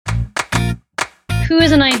who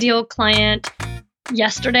is an ideal client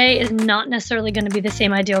yesterday is not necessarily going to be the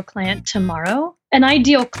same ideal client tomorrow. An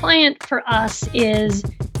ideal client for us is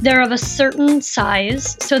they're of a certain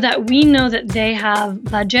size so that we know that they have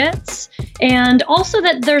budgets, and also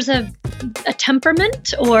that there's a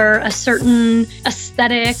temperament or a certain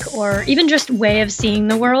aesthetic or even just way of seeing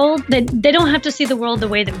the world. They don't have to see the world the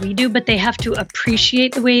way that we do, but they have to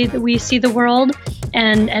appreciate the way that we see the world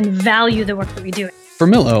and value the work that we do. For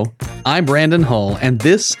Millo, I'm Brandon Hull, and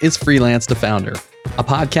this is Freelance to Founder, a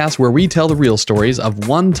podcast where we tell the real stories of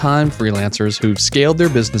one-time freelancers who've scaled their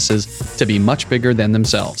businesses to be much bigger than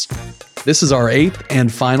themselves. This is our 8th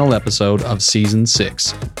and final episode of Season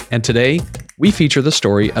 6, and today we feature the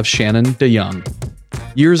story of Shannon DeYoung.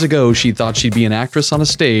 Years ago, she thought she'd be an actress on a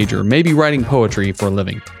stage or maybe writing poetry for a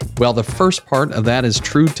living. Well, the first part of that is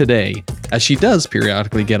true today, as she does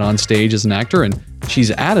periodically get on stage as an actor, and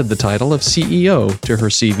she's added the title of CEO to her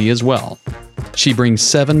CV as well. She brings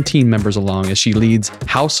 7 team members along as she leads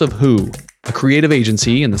House of Who, a creative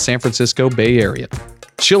agency in the San Francisco Bay Area.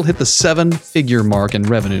 She'll hit the 7-figure mark in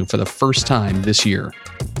revenue for the first time this year.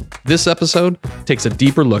 This episode takes a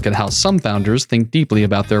deeper look at how some founders think deeply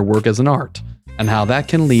about their work as an art, and how that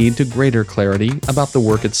can lead to greater clarity about the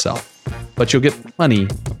work itself. But you'll get plenty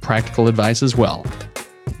of practical advice as well.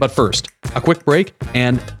 But first, a quick break,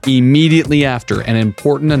 and immediately after, an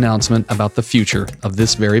important announcement about the future of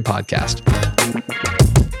this very podcast.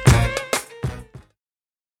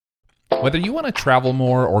 Whether you want to travel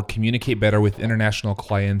more or communicate better with international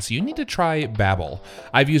clients, you need to try Babbel.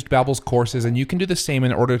 I've used Babbel's courses, and you can do the same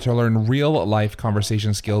in order to learn real-life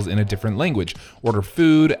conversation skills in a different language. Order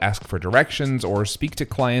food, ask for directions, or speak to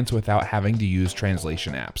clients without having to use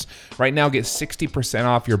translation apps. Right now, get 60%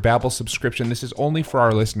 off your Babbel subscription. This is only for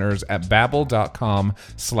our listeners at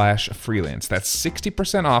babbel.com/freelance. That's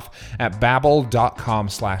 60% off at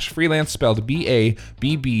babbel.com/freelance, spelled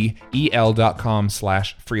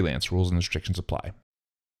BABBEL.com/freelance. Rules and restrictions apply.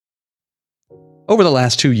 Over the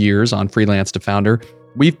last 2 years on Freelance to Founder,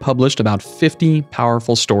 we've published about 50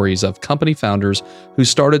 powerful stories of company founders who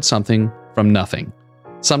started something from nothing,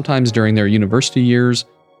 sometimes during their university years,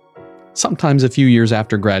 sometimes a few years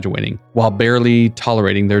after graduating, while barely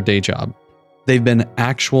tolerating their day job. They've been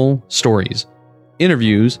actual stories,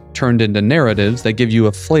 interviews turned into narratives that give you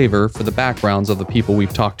a flavor for the backgrounds of the people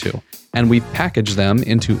we've talked to, and we've packaged them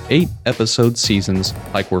into 8-episode seasons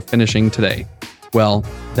like we're finishing today. Well,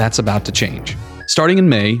 that's about to change. Starting in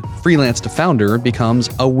May, Freelance to Founder becomes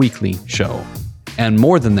a weekly show. And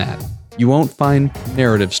more than that, you won't find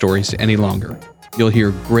narrative stories any longer. You'll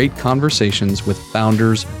hear great conversations with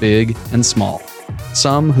founders big and small.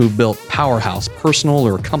 Some who've built powerhouse personal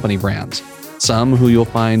or company brands. Some who you'll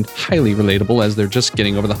find highly relatable as they're just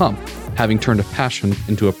getting over the hump, having turned a passion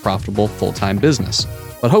into a profitable full-time business.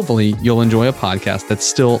 But hopefully you'll enjoy a podcast that's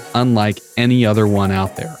still unlike any other one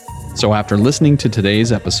out there. So after listening to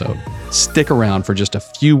today's episode, stick around for just a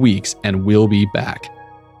few weeks and we'll be back.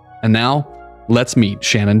 And now, let's meet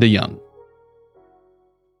Shannon DeYoung.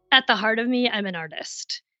 At the heart of me, I'm an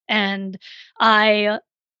artist. And I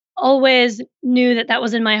always knew that that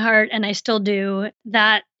was in my heart, and I still do.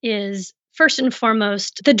 That is, first and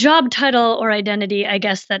foremost, the job title or identity, I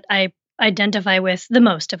guess, that I identify with the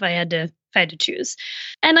most if I had to choose.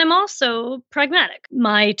 And I'm also pragmatic.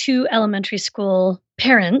 My 2 elementary school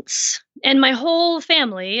parents and my whole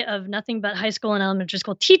family of nothing but high school and elementary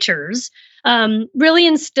school teachers really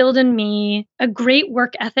instilled in me a great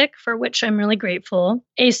work ethic, for which I'm really grateful,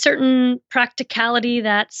 a certain practicality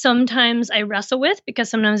that sometimes I wrestle with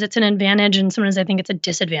because sometimes it's an advantage and sometimes I think it's a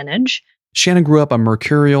disadvantage. Shannon grew up a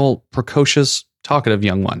mercurial, precocious, talkative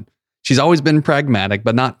young one. She's always been pragmatic,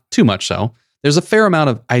 but not too much so. There's a fair amount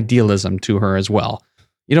of idealism to her as well.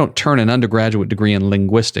 You don't turn an undergraduate degree in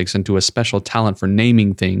linguistics into a special talent for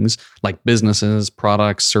naming things like businesses,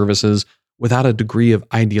 products, services, without a degree of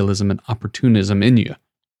idealism and opportunism in you.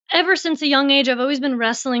 Ever since a young age, I've always been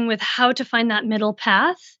wrestling with how to find that middle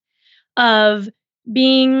path of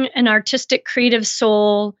being an artistic, creative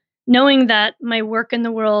soul, knowing that my work in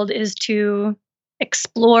the world is to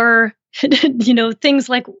explore, things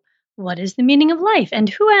like, what is the meaning of life and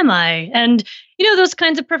who am I? And, those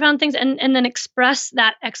kinds of profound things, and then express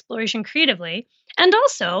that exploration creatively. And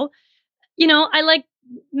also, I like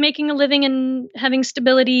making a living and having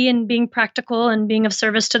stability and being practical and being of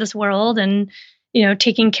service to this world and,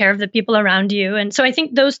 taking care of the people around you. And so I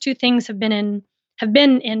think those 2 things have been in,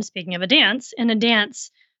 speaking of in a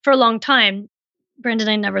dance for a long time. Brandon,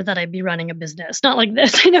 I never thought I'd be running a business. Not like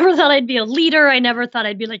this. I never thought I'd be a leader. I never thought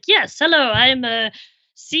I'd be like, yes, hello, I'm a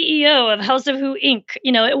CEO of House of Who Inc.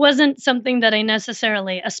 It wasn't something that I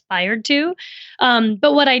necessarily aspired to.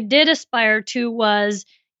 But what I did aspire to was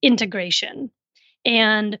integration.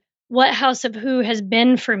 And what House of Who has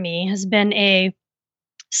been for me has been a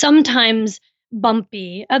sometimes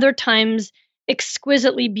bumpy, other times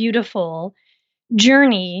exquisitely beautiful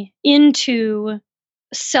journey into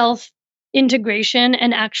self integration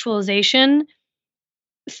and actualization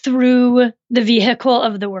through the vehicle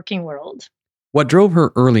of the working world. What drove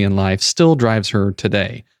her early in life still drives her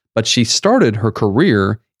today, but she started her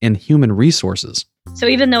career in human resources. So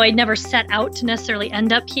even though I never set out to necessarily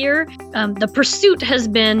end up here, the pursuit has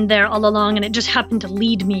been there all along, and it just happened to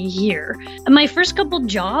lead me here. And my first couple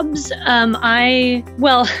jobs, some of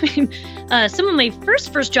my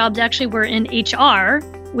first jobs actually were in HR,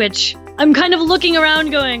 which I'm kind of looking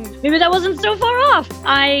around going, maybe that wasn't so far off.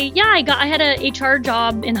 I had a HR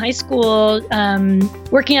job in high school,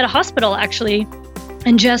 working at a hospital actually,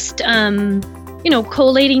 and just,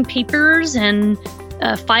 collating papers and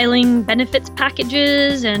filing benefits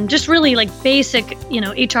packages and just really like basic,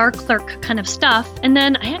 HR clerk kind of stuff. And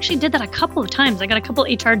then I actually did that a couple of times. I got a couple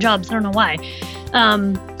HR jobs. I don't know why.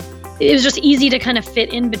 It was just easy to kind of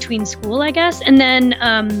fit in between school, I guess. And then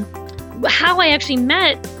how I actually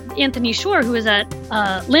met Anthony Shore, who was at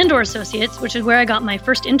Landor Associates, which is where I got my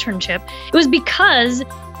first internship. It was because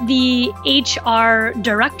the HR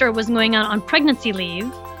director was going out on pregnancy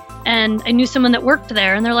leave, and I knew someone that worked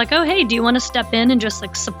there, and they're like, oh, hey, do you want to step in and just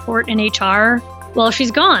like support in HR while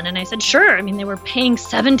she's gone? And I said, sure. I mean, they were paying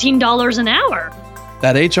 $17 an hour.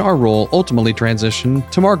 That HR role ultimately transitioned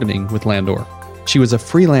to marketing with Landor. She was a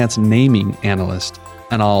freelance naming analyst,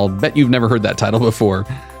 and I'll bet you've never heard that title before.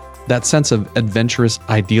 That sense of adventurous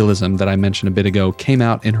idealism that I mentioned a bit ago came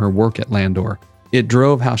out in her work at Landor. It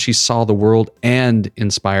drove how she saw the world and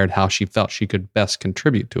inspired how she felt she could best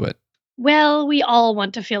contribute to it. Well, we all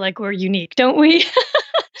want to feel like we're unique, don't we?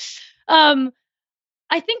 I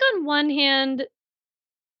think on one hand,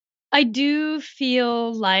 I do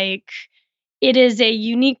feel like it is a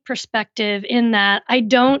unique perspective in that I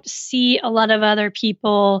don't see a lot of other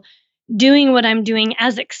people doing what I'm doing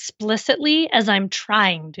as explicitly as I'm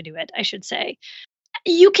trying to do it, I should say.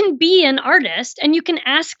 You can be an artist and you can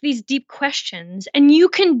ask these deep questions, and you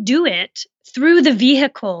can do it through the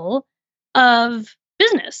vehicle of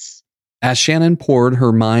business. As Shannon poured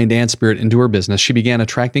her mind and spirit into her business, she began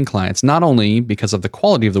attracting clients not only because of the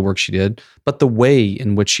quality of the work she did, but the way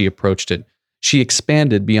in which she approached it. She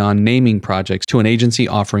expanded beyond naming projects to an agency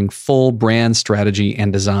offering full brand strategy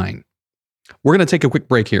and design. We're going to take a quick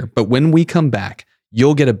break here, but when we come back,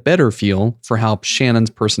 you'll get a better feel for how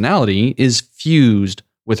Shannon's personality is fused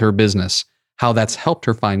with her business, how that's helped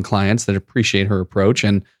her find clients that appreciate her approach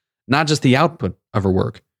and not just the output of her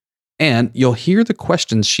work. And you'll hear the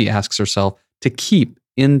questions she asks herself to keep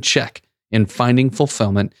in check in finding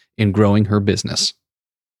fulfillment in growing her business.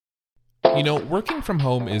 Working from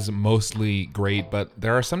home is mostly great, but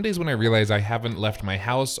there are some days when I realize I haven't left my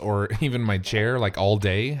house or even my chair like all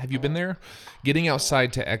day. Have you been there? Getting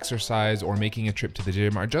outside to exercise or making a trip to the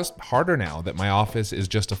gym are just harder now that my office is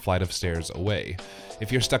just a flight of stairs away.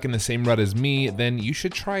 If you're stuck in the same rut as me, then you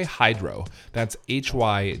should try Hydrow. That's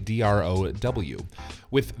HYDROW.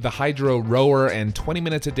 With the Hydrow rower and 20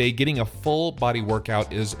 minutes a day, getting a full body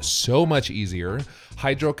workout is so much easier.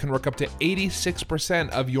 Hydrow can work up to 86%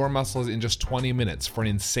 of your muscles in just 20 minutes for an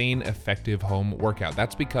insane effective home workout.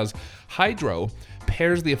 That's because Hydrow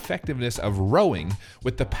pairs the effectiveness of rowing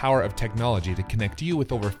with the power of technology to connect you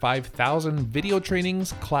with over 5,000 video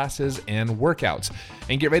trainings, classes, and workouts.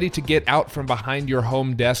 And get ready to get out from behind your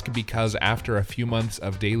home desk, because after a few months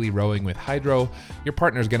of daily rowing with Hydrow, your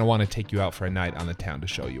partner's going to want to take you out for a night on the town to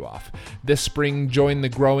show you off. This spring, join the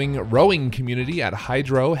growing rowing community at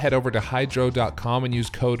Hydrow. Head over to hydrow.com and use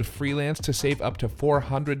code FREELANCE to save up to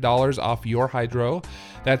 $400 off your Hydrow.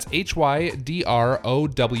 That's HYDROW.com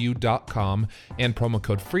and promo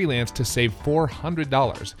code FREELANCE to save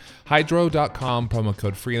 $400. Hydrow.com, promo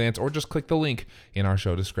code FREELANCE, or just click the link in our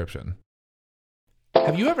show description.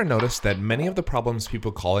 Have you ever noticed that many of the problems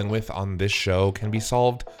people call in with on this show can be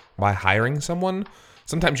solved by hiring someone?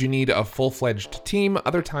 Sometimes you need a full-fledged team,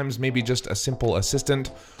 other times maybe just a simple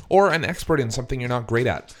assistant or an expert in something you're not great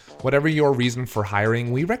at. Whatever your reason for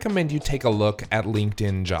hiring, we recommend you take a look at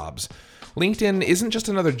LinkedIn Jobs. LinkedIn isn't just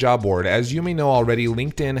another job board. As you may know already,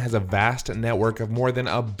 LinkedIn has a vast network of more than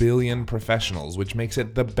 1 billion professionals, which makes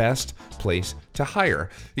it the best place to hire.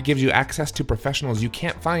 It gives you access to professionals you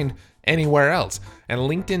can't find anywhere else. And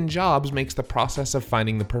LinkedIn Jobs makes the process of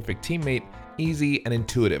finding the perfect teammate easy and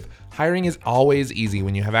intuitive. Hiring is always easy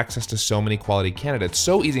when you have access to so many quality candidates.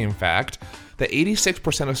 So easy, in fact, that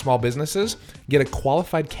 86% of small businesses get a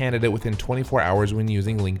qualified candidate within 24 hours when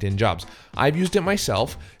using LinkedIn Jobs. I've used it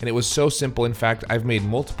myself, and it was so simple. In fact, I've made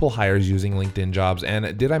multiple hires using LinkedIn Jobs.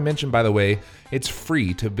 And did I mention, by the way, it's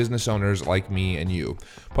free to business owners like me and you.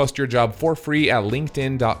 Post your job for free at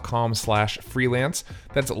linkedin.com/freelance.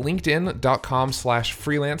 That's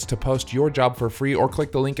linkedin.com/freelance to post your job for free, or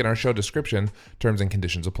click the link in our show description. Terms and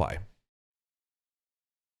conditions apply.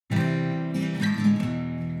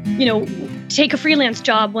 Take a freelance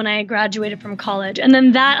job when I graduated from college. And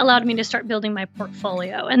then that allowed me to start building my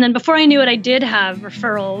portfolio. And then before I knew it, I did have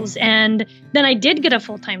referrals. And then I did get a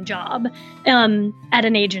full-time job at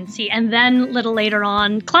an agency. And then a little later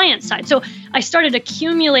on, client side. So I started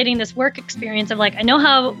accumulating this work experience of I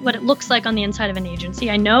know what it looks like on the inside of an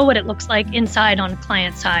agency. I know what it looks like inside on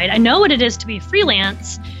client side. I know what it is to be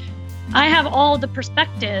freelance. I have all the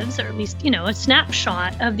perspectives, or at least, a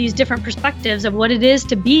snapshot of these different perspectives of what it is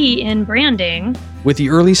to be in branding. With the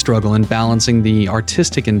early struggle in balancing the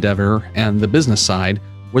artistic endeavor and the business side,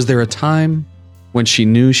 was there a time when she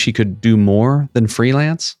knew she could do more than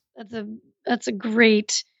freelance? That's a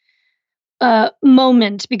great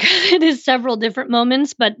moment, because it is several different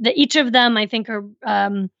moments, but each of them I think are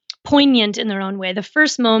poignant in their own way. The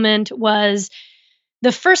first moment was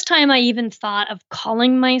the first time I even thought of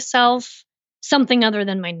calling myself something other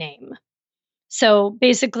than my name. So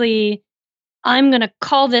basically, I'm going to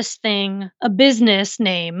call this thing a business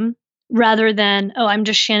name rather than, I'm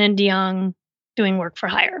just Shannon DeYoung doing work for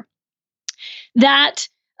hire. That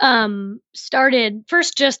started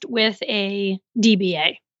first just with a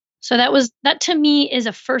DBA. So that to me is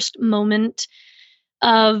a first moment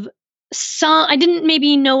of I didn't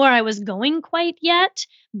maybe know where I was going quite yet,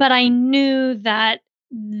 but I knew that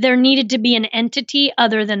there needed to be an entity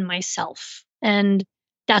other than myself. And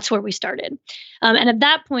that's where we started. And at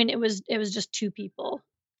that point, it was just two people.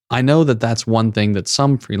 I know that that's one thing that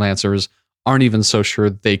some freelancers aren't even so sure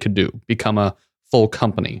they could do, become a full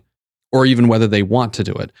company, or even whether they want to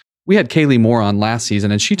do it. We had Kaylee Moore on last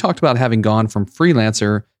season, and she talked about having gone from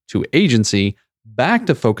freelancer to agency back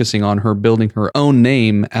to focusing on her building her own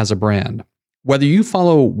name as a brand. Whether you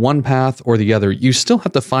follow one path or the other, you still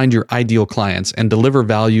have to find your ideal clients and deliver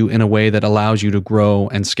value in a way that allows you to grow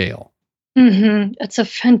and scale. That's a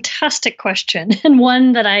fantastic question, and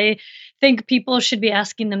one that I think people should be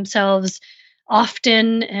asking themselves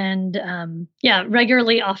often and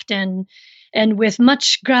regularly, often, and with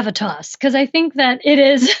much gravitas, because I think that it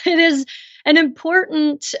is an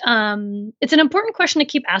important it's an important question to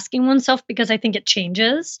keep asking oneself, because I think it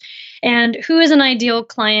changes. And who is an ideal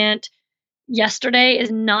client yesterday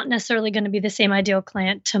is not necessarily going to be the same ideal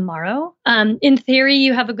client tomorrow. In theory,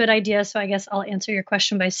 you have a good idea. So I guess I'll answer your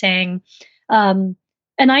question by saying an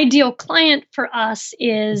ideal client for us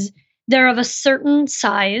is they're of a certain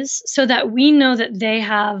size so that we know that they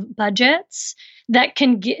have budgets that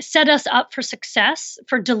can set us up for success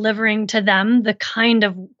for delivering to them the kind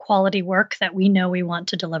of quality work that we know we want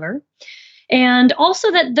to deliver. And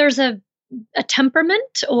also that there's a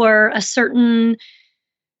temperament or a certain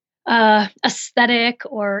aesthetic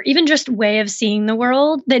or even just way of seeing the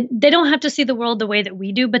world. They don't have to see the world the way that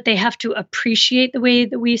we do, but they have to appreciate the way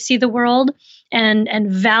that we see the world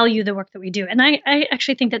and value the work that we do. And I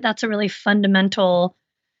actually think that that's a really fundamental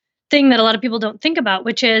thing that a lot of people don't think about,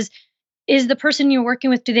 which is the person you're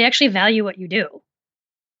working with, do they actually value what you do?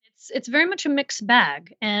 It's very much a mixed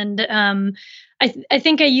bag. And I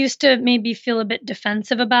think I used to maybe feel a bit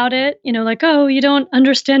defensive about it, oh, you don't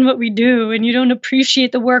understand what we do and you don't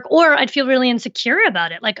appreciate the work. Or I'd feel really insecure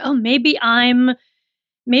about it. Like, oh, maybe I'm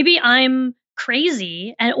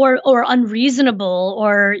crazy or unreasonable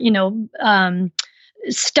or,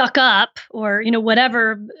 stuck up or,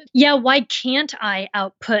 whatever. Yeah. Why can't I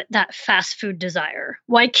output that fast food desire?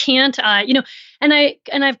 Why can't I,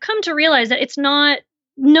 and I've come to realize that it's not,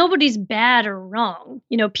 nobody's bad or wrong.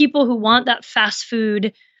 People who want that fast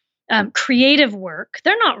food creative work,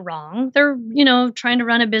 they're not wrong. They're, trying to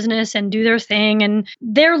run a business and do their thing. And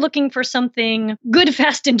they're looking for something good,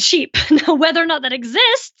 fast, and cheap. Now, whether or not that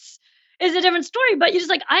exists is a different story. But you're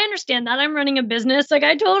just like, I understand that. I'm running a business. Like,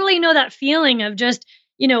 I totally know that feeling of just,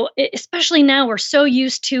 especially now we're so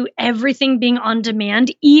used to everything being on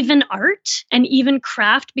demand, even art and even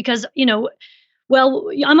craft, because,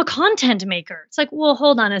 well, I'm a content maker. It's like, well,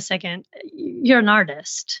 hold on a second. You're an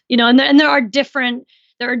artist, and there are different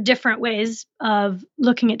ways of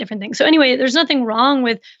looking at different things. So anyway, there's nothing wrong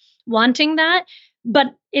with wanting that,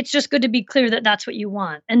 but it's just good to be clear that that's what you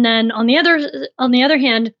want. And then on the other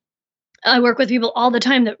hand, I work with people all the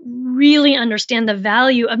time that really understand the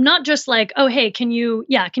value of not just like, oh, hey, can you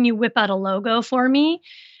whip out a logo for me?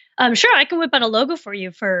 Sure, I can whip out a logo for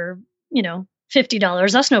you for,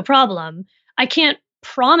 $50. That's no problem. I can't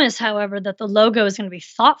promise, however, that the logo is going to be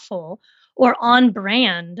thoughtful or on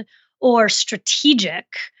brand or strategic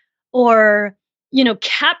or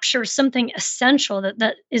capture something essential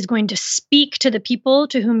that is going to speak to the people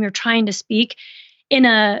to whom you're trying to speak in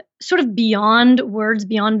a sort of beyond words,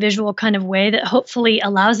 beyond visual kind of way that hopefully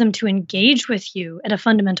allows them to engage with you at a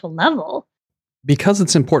fundamental level. Because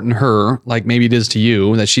it's important to her, like maybe it is to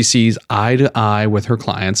you, that she sees eye to eye with her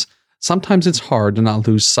clients, sometimes it's hard to not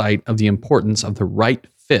lose sight of the importance of the right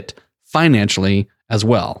fit financially as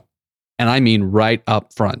well. And I mean right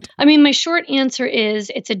up front. I mean, my short answer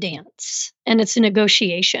is it's a dance and it's a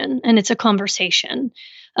negotiation and it's a conversation.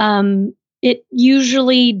 It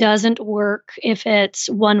usually doesn't work if it's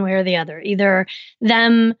one way or the other, either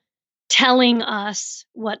them telling us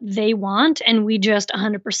what they want and we just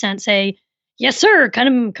 100% say, yes, sir,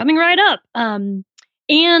 kind of coming right up. And,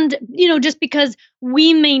 just because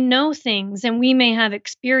we may know things and we may have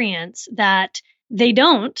experience that they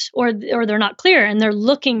don't, or they're not clear and they're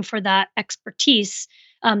looking for that expertise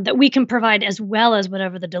that we can provide as well as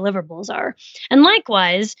whatever the deliverables are. And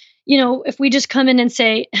likewise, if we just come in and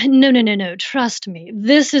say, no, trust me,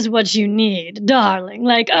 this is what you need, darling,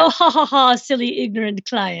 like, oh, ha, silly, ignorant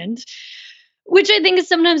client, which I think is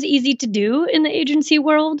sometimes easy to do in the agency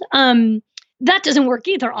world. That doesn't work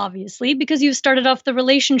either, obviously, because you've started off the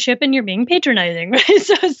relationship and you're being patronizing, right?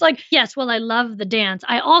 So it's like, yes, well, I love the dance.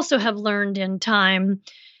 I also have learned in time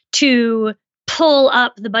to pull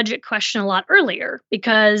up the budget question a lot earlier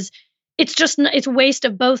because it's a waste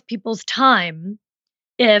of both people's time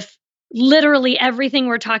if literally everything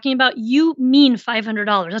we're talking about, you mean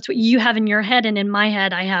 $500. That's what you have in your head. And in my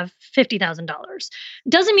head, I have $50,000.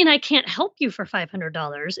 Doesn't mean I can't help you for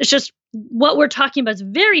 $500. It's just what we're talking about is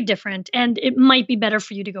very different. And it might be better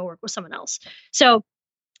for you to go work with someone else. So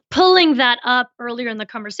pulling that up earlier in the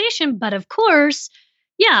conversation, but of course,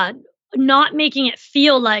 not making it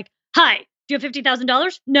feel like, hi, do you have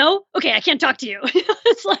 $50,000? No? Okay, I can't talk to you.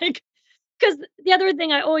 It's like, because the other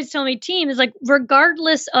thing I always tell my team is like,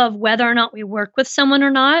 regardless of whether or not we work with someone or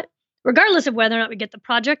not, regardless of whether or not we get the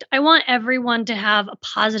project, I want everyone to have a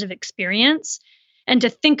positive experience and to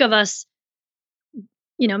think of us,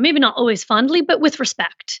 maybe not always fondly, but with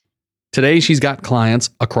respect. Today, she's got clients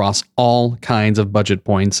across all kinds of budget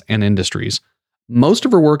points and industries. Most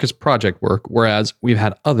of her work is project work, whereas we've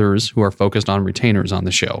had others who are focused on retainers on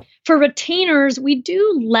the show. For retainers, we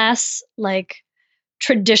do less like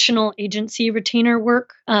traditional agency retainer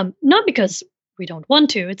work, not because we don't want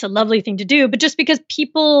to, it's a lovely thing to do, but just because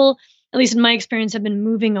people, at least in my experience, have been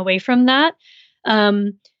moving away from that.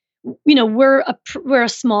 We're a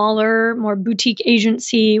smaller, more boutique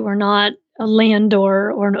agency. We're not a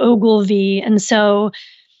Landor or an Ogilvy. And so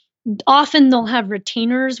often they'll have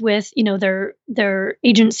retainers with, their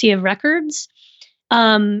agency of records.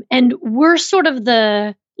 And we're sort of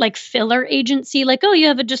the like filler agency, like, oh, you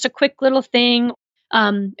have just a quick little thing.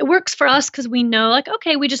 It works for us because we know, like,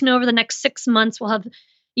 okay, we just know over the next 6 months we'll have,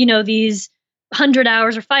 these 100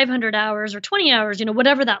 hours or 500 hours or 20 hours,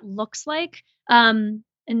 whatever that looks like.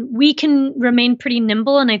 And we can remain pretty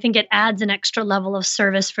nimble. And I think it adds an extra level of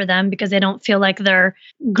service for them because they don't feel like they're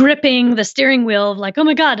gripping the steering wheel of like, oh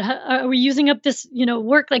my God, are we using up this,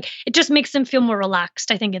 work? Like it just makes them feel more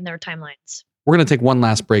relaxed, I think, in their timelines. We're going to take one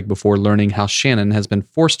last break before learning how Shannon has been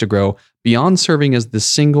forced to grow beyond serving as the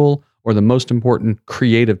single or the most important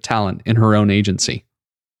creative talent in her own agency.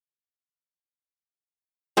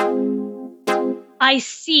 I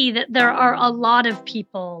see that there are a lot of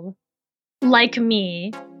people like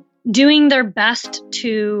me doing their best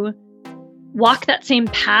to walk that same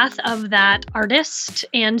path of that artist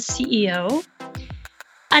and CEO.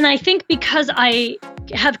 And I think because I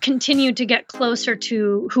have continued to get closer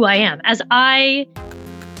to who I am, as I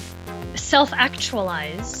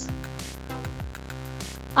self-actualize,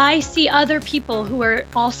 I see other people who are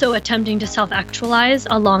also attempting to self-actualize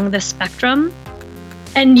along the spectrum,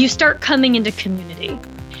 and you start coming into community.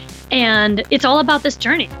 And it's all about this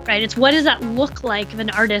journey, right? It's what does that look like if an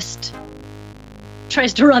artist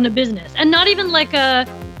tries to run a business? And not even like a,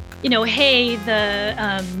 hey,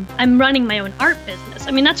 I'm running my own art business.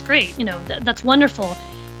 I mean, that's great, that's wonderful.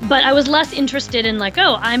 But I was less interested in like,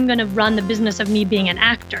 oh, I'm going to run the business of me being an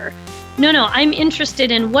actor. No, I'm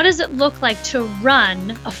interested in what does it look like to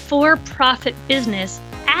run a for-profit business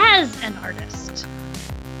as an artist.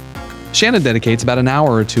 Shannon dedicates about an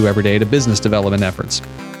hour or two every day to business development efforts.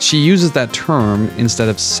 She uses that term instead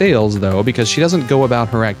of sales, though, because she doesn't go about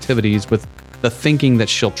her activities with the thinking that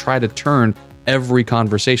she'll try to turn every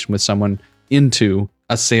conversation with someone into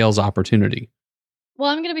a sales opportunity. Well,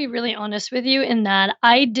 I'm going to be really honest with you in that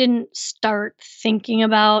I didn't start thinking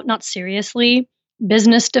about, not seriously,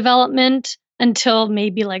 business development until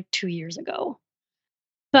maybe like 2 years ago.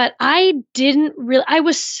 But I didn't really, I've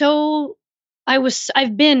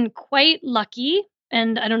been quite lucky.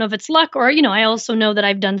 And I don't know if it's luck or, I also know that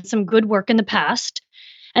I've done some good work in the past.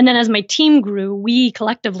 And then as my team grew, we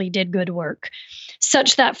collectively did good work,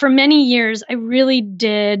 such that for many years, I really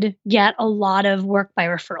did get a lot of work by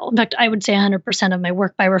referral. In fact, I would say 100% of my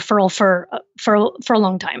work by referral for a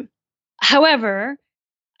long time. However,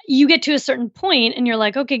 you get to a certain point and you're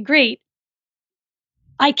like, okay, great.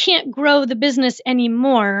 I can't grow the business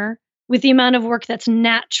anymore with the amount of work that's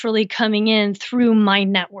naturally coming in through my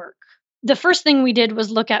network. The first thing we did was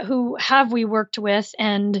look at who have we worked with,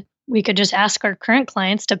 and we could just ask our current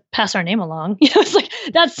clients to pass our name along. It's like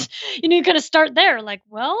that's you kind of start there. Like,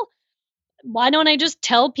 well, why don't I just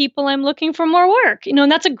tell people I'm looking for more work? And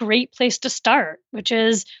that's a great place to start, which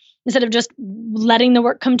is instead of just letting the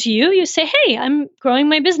work come to you, you say, hey, I'm growing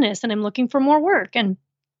my business and I'm looking for more work. And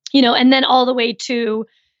and then all the way to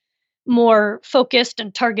more focused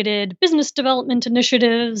and targeted business development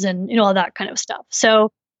initiatives and all that kind of stuff.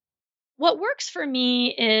 So what works for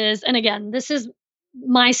me is, and again, this is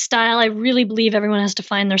my style. I really believe everyone has to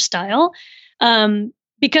find their style,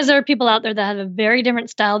 because there are people out there that have a very different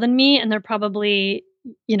style than me, and they're probably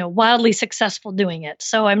wildly successful doing it.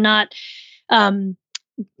 So I'm not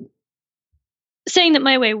saying that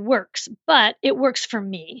my way works, but it works for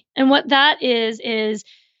me. And what that is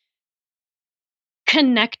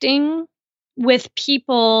connecting with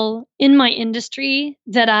people in my industry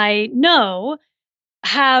that I know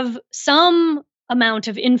have some amount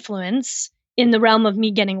of influence in the realm of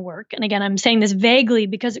me getting work. And again, I'm saying this vaguely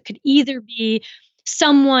because it could either be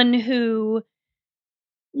someone who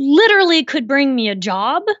literally could bring me a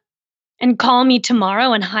job and call me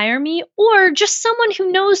tomorrow and hire me, or just someone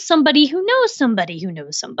who knows somebody who knows somebody who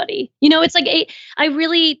knows somebody. It's like I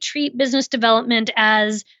really treat business development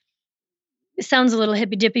as, it sounds a little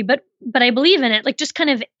hippy dippy, but I believe in it, like just kind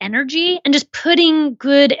of energy and just putting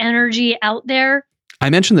good energy out there. I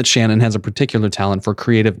mentioned that Shannon has a particular talent for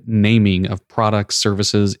creative naming of products,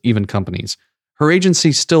 services, even companies. Her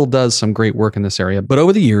agency still does some great work in this area, but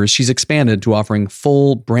over the years, she's expanded to offering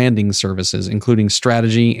full branding services, including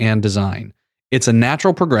strategy and design. It's a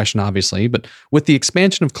natural progression, obviously, but with the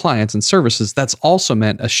expansion of clients and services, that's also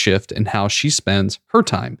meant a shift in how she spends her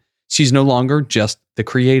time. She's no longer just the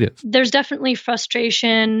creative. There's definitely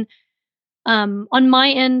frustration on my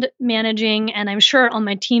end managing, and I'm sure on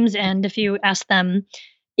my team's end, if you ask them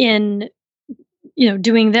in,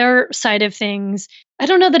 doing their side of things. I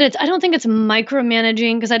don't think it's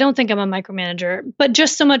micromanaging, because I don't think I'm a micromanager, but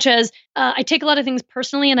just so much as I take a lot of things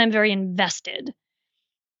personally and I'm very invested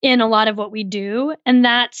in a lot of what we do. And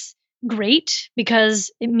that's great because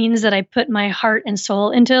it means that I put my heart and soul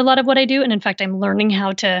into a lot of what I do. And in fact, I'm learning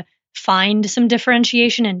how to find some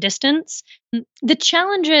differentiation and distance. The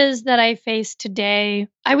challenges that I face today,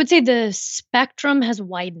 I would say the spectrum has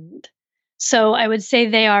widened. So I would say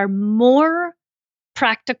they are more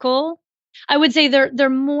practical. I would say they're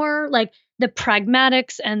more like the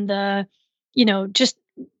pragmatics and the, just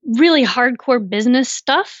really hardcore business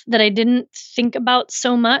stuff that I didn't think about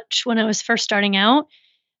so much when I was first starting out.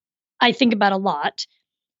 I think about a lot.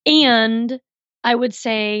 And I would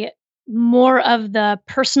say more of the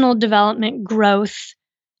personal development growth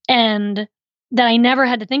and that I never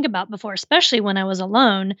had to think about before, especially when I was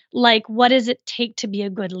alone. Like, what does it take to be a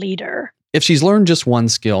good leader? If she's learned just one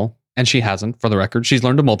skill, and she hasn't, for the record, she's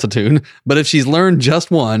learned a multitude, but if she's learned just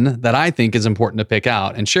one that I think is important to pick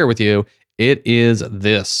out and share with you, it is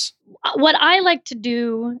this. What I like to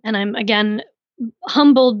do, and I'm again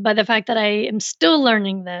humbled by the fact that I am still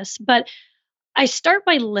learning this, but I start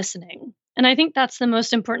by listening. And I think that's the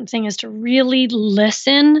most important thing, is to really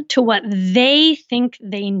listen to what they think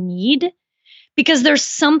they need, because there's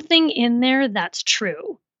something in there that's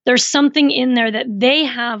true. There's something in there that they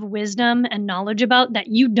have wisdom and knowledge about that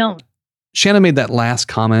you don't. Shannon made that last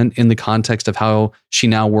comment in the context of how she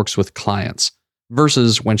now works with clients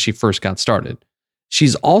versus when she first got started.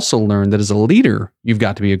 She's also learned that as a leader, you've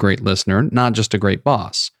got to be a great listener, not just a great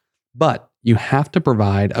boss. But you have to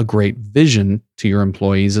provide a great vision to your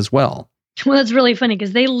employees as well. Well, that's really funny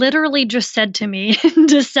because they literally just said to me in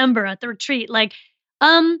December at the retreat, like,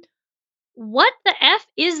 what the F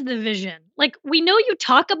is the vision? Like, we know you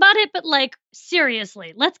talk about it, but like,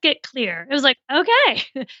 seriously, let's get clear. It was like, okay,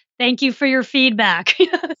 thank you for your feedback.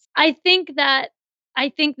 I think that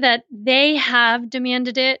they have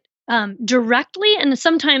demanded it directly and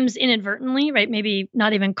sometimes inadvertently, right? Maybe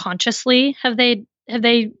not even consciously have they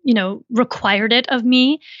required it of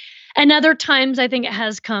me. And other times, I think it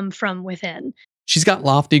has come from within. She's got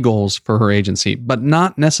lofty goals for her agency, but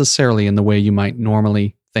not necessarily in the way you might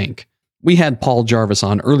normally think. We had Paul Jarvis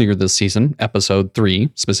on earlier this season, episode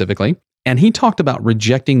 3 specifically, and he talked about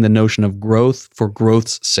rejecting the notion of growth for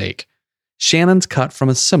growth's sake. Shannon's cut from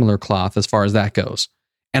a similar cloth as far as that goes,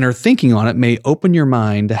 and her thinking on it may open your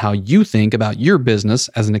mind to how you think about your business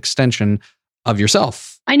as an extension of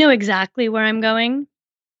yourself. I know exactly where I'm going.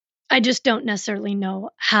 I just don't necessarily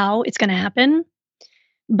know how it's going to happen.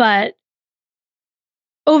 But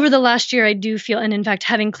over the last year, I do feel, and in fact,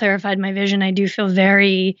 having clarified my vision, I do feel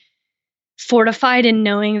very fortified in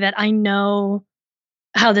knowing that I know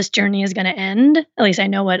how this journey is going to end. At least I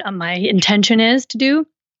know what my intention is to do.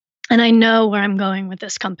 And I know where I'm going with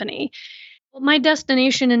this company. Well, my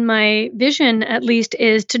destination and my vision, at least,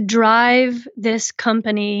 is to drive this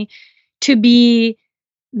company to be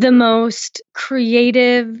the most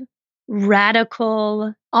creative,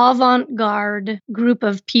 radical, avant-garde group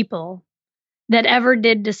of people that ever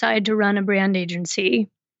did decide to run a brand agency.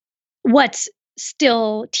 What's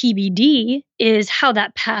still TBD is how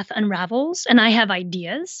that path unravels. And I have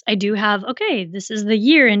ideas. I do have, okay, this is the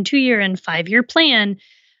year and 2-year and 5-year plan.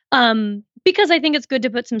 Because I think it's good to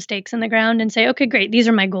put some stakes in the ground and say, okay, great, these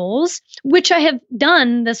are my goals, which I have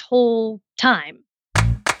done this whole time.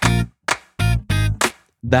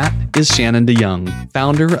 That is Shannon DeYoung,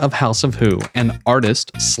 founder of House of Who and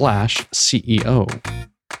artist/CEO.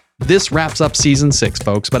 This wraps up season 6,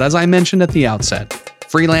 folks, but as I mentioned at the outset,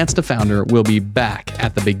 Freelance to Founder will be back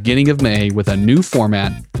at the beginning of May with a new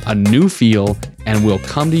format, a new feel, and we'll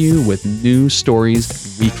come to you with new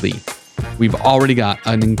stories weekly. We've already got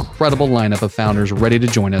an incredible lineup of founders ready to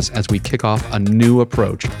join us as we kick off a new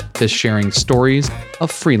approach to sharing stories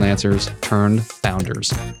of freelancers turned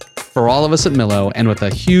founders. For all of us at Millo, and with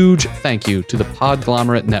a huge thank you to the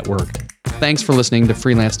Podglomerate Network, thanks for listening to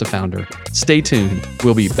Freelance to Founder. Stay tuned.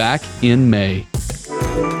 We'll be back in May.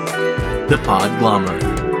 The Podglomerate,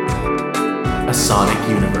 a sonic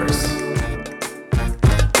universe.